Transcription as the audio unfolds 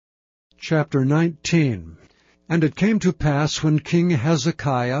Chapter 19. And it came to pass, when King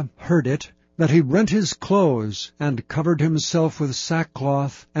Hezekiah heard it, that he rent his clothes, and covered himself with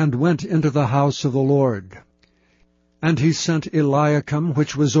sackcloth, and went into the house of the Lord. And he sent Eliakim,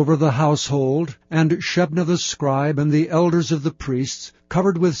 which was over the household, and Shebna the scribe, and the elders of the priests,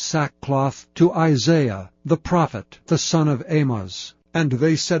 covered with sackcloth, to Isaiah the prophet, the son of Amoz. And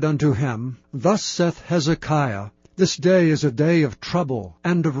they said unto him, Thus saith Hezekiah, This day is a day of trouble,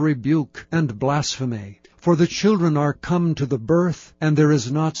 and of rebuke, and blasphemy. For the children are come to the birth, and there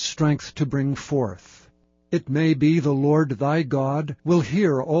is not strength to bring forth. It may be the Lord thy God will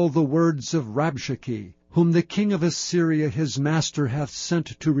hear all the words of Rabshakeh, whom the king of Assyria his master hath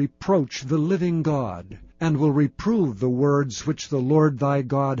sent to reproach the living God, and will reprove the words which the Lord thy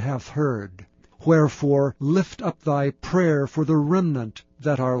God hath heard. Wherefore lift up thy prayer for the remnant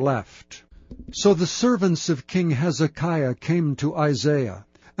that are left. So the servants of King Hezekiah came to Isaiah,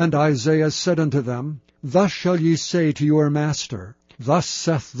 and Isaiah said unto them, Thus shall ye say to your master, Thus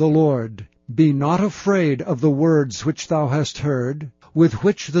saith the Lord, Be not afraid of the words which thou hast heard, with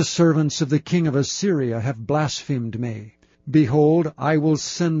which the servants of the king of Assyria have blasphemed me. Behold, I will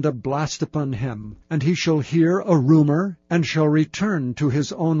send a blast upon him, and he shall hear a rumor, and shall return to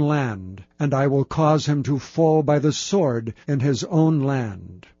his own land, and I will cause him to fall by the sword in his own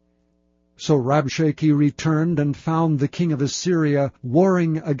land. So Rabshakeh returned and found the king of Assyria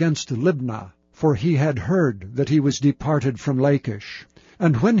warring against Libnah, for he had heard that he was departed from Lachish.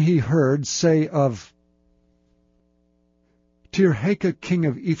 And when he heard say of Tirhakah king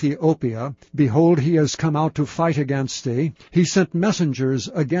of Ethiopia, Behold, he is come out to fight against thee, he sent messengers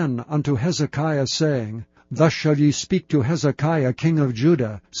again unto Hezekiah, saying, Thus shall ye speak to Hezekiah king of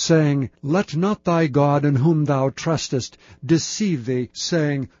Judah, saying, Let not thy God in whom thou trustest deceive thee,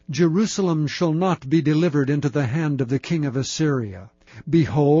 saying, Jerusalem shall not be delivered into the hand of the king of Assyria.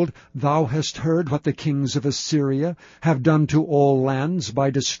 Behold, thou hast heard what the kings of Assyria have done to all lands by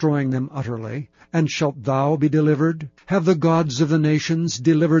destroying them utterly. And shalt thou be delivered? Have the gods of the nations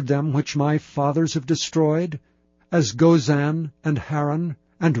delivered them which my fathers have destroyed? As Gozan, and Haran,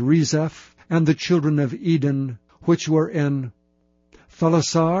 and Rezeph, and the children of Eden, which were in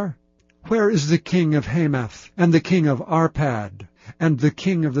Thalasar? Where is the king of Hamath, and the king of Arpad, and the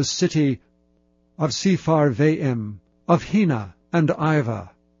king of the city of Sepharvaim, of Hena, and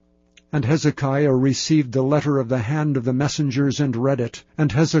Ivah? And Hezekiah received the letter of the hand of the messengers, and read it.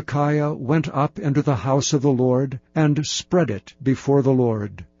 And Hezekiah went up into the house of the Lord, and spread it before the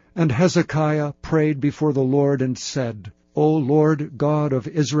Lord. And Hezekiah prayed before the Lord, and said, O Lord God of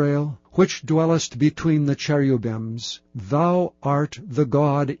Israel, which dwellest between the cherubims, Thou art the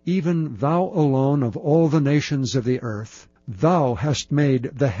God, even Thou alone, of all the nations of the earth. Thou hast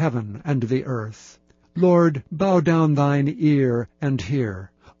made the heaven and the earth. Lord, bow down thine ear, and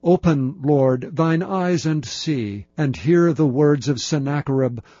hear. Open, Lord, thine eyes, and see, and hear the words of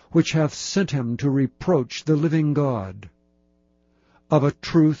Sennacherib, which hath sent him to reproach the living God. Of a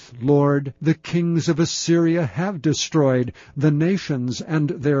truth, Lord, the kings of Assyria have destroyed the nations and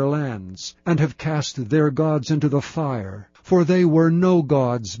their lands, and have cast their gods into the fire. For they were no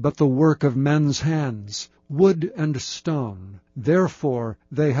gods, but the work of men's hands, wood and stone. Therefore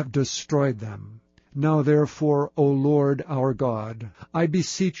they have destroyed them. Now therefore, O Lord our God, I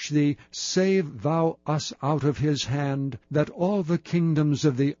beseech thee, save thou us out of his hand, that all the kingdoms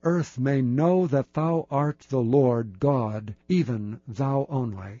of the earth may know that thou art the Lord God, even thou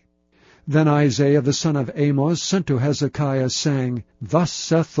only. Then Isaiah the son of Amoz sent to Hezekiah, saying, Thus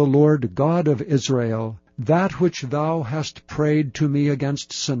saith the Lord God of Israel, That which thou hast prayed to me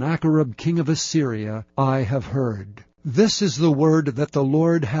against Sennacherib king of Assyria, I have heard. This is the word that the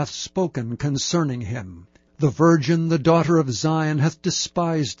Lord hath spoken concerning him. The virgin, the daughter of Zion, hath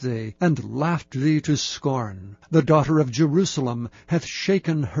despised thee, and laughed thee to scorn. The daughter of Jerusalem hath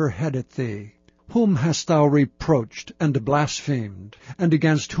shaken her head at thee. Whom hast thou reproached and blasphemed? And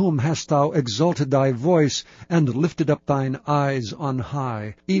against whom hast thou exalted thy voice, and lifted up thine eyes on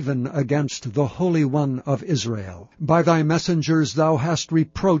high, even against the Holy One of Israel? By thy messengers thou hast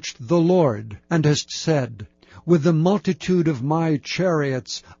reproached the Lord, and hast said, With the multitude of my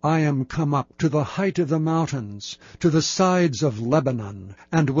chariots I am come up to the height of the mountains, to the sides of Lebanon,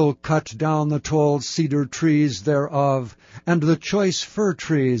 and will cut down the tall cedar trees thereof, and the choice fir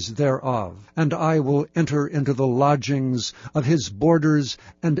trees thereof. And I will enter into the lodgings of his borders,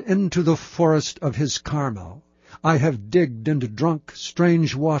 and into the forest of his Carmel. I have digged and drunk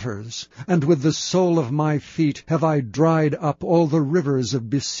strange waters, and with the sole of my feet have I dried up all the rivers of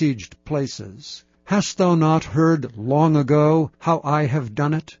besieged places. Hast thou not heard long ago how I have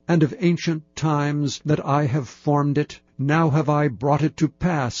done it, and of ancient times that I have formed it? Now have I brought it to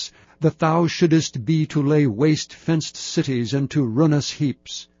pass, that thou shouldest be to lay waste fenced cities into ruinous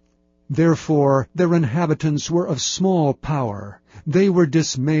heaps. Therefore their inhabitants were of small power. They were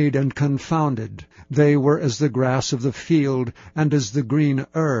dismayed and confounded. They were as the grass of the field, and as the green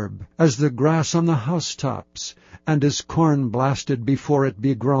herb, as the grass on the housetops, and as corn blasted before it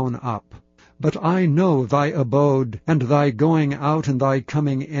be grown up. But I know thy abode, and thy going out and thy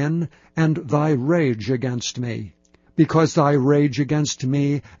coming in, and thy rage against me. Because thy rage against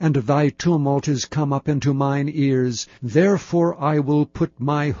me, and thy tumult is come up into mine ears, therefore I will put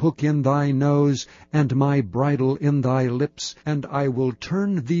my hook in thy nose, and my bridle in thy lips, and I will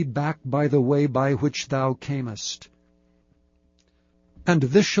turn thee back by the way by which thou camest. And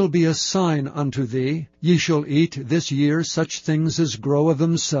this shall be a sign unto thee, ye shall eat this year such things as grow of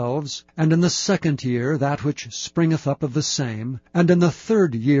themselves, and in the 2nd year that which springeth up of the same, and in the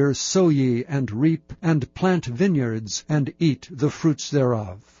 3rd year sow ye, and reap, and plant vineyards, and eat the fruits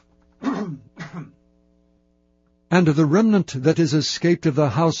thereof. And the remnant that is escaped of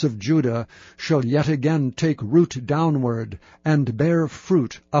the house of Judah shall yet again take root downward, and bear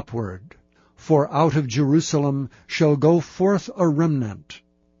fruit upward. For out of Jerusalem shall go forth a remnant,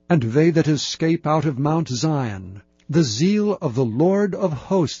 and they that escape out of Mount Zion. The zeal of the Lord of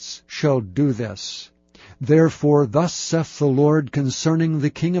hosts shall do this. Therefore thus saith the Lord concerning the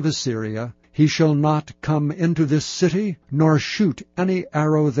king of Assyria, He shall not come into this city, nor shoot any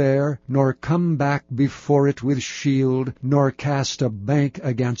arrow there, nor come back before it with shield, nor cast a bank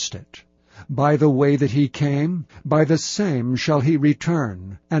against it. By the way that he came, by the same shall he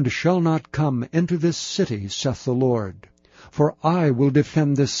return, and shall not come into this city, saith the Lord. For I will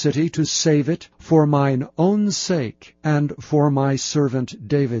defend this city to save it, for mine own sake, and for my servant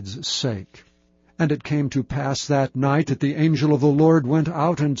David's sake. And it came to pass that night that the angel of the Lord went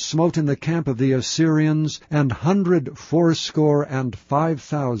out and smote in the camp of the Assyrians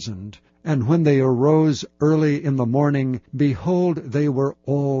 185,000. And when they arose early in the morning, behold, they were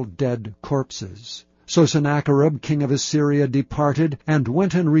all dead corpses. So Sennacherib king of Assyria departed, and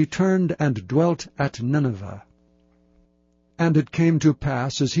went and returned, and dwelt at Nineveh. And it came to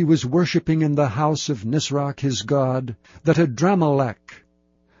pass, as he was worshipping in the house of Nisroch his god, that Adramelech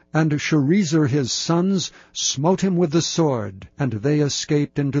and Sharezer his sons smote him with the sword, and they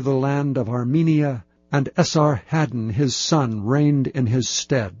escaped into the land of Armenia, and Esarhaddon his son reigned in his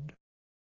stead.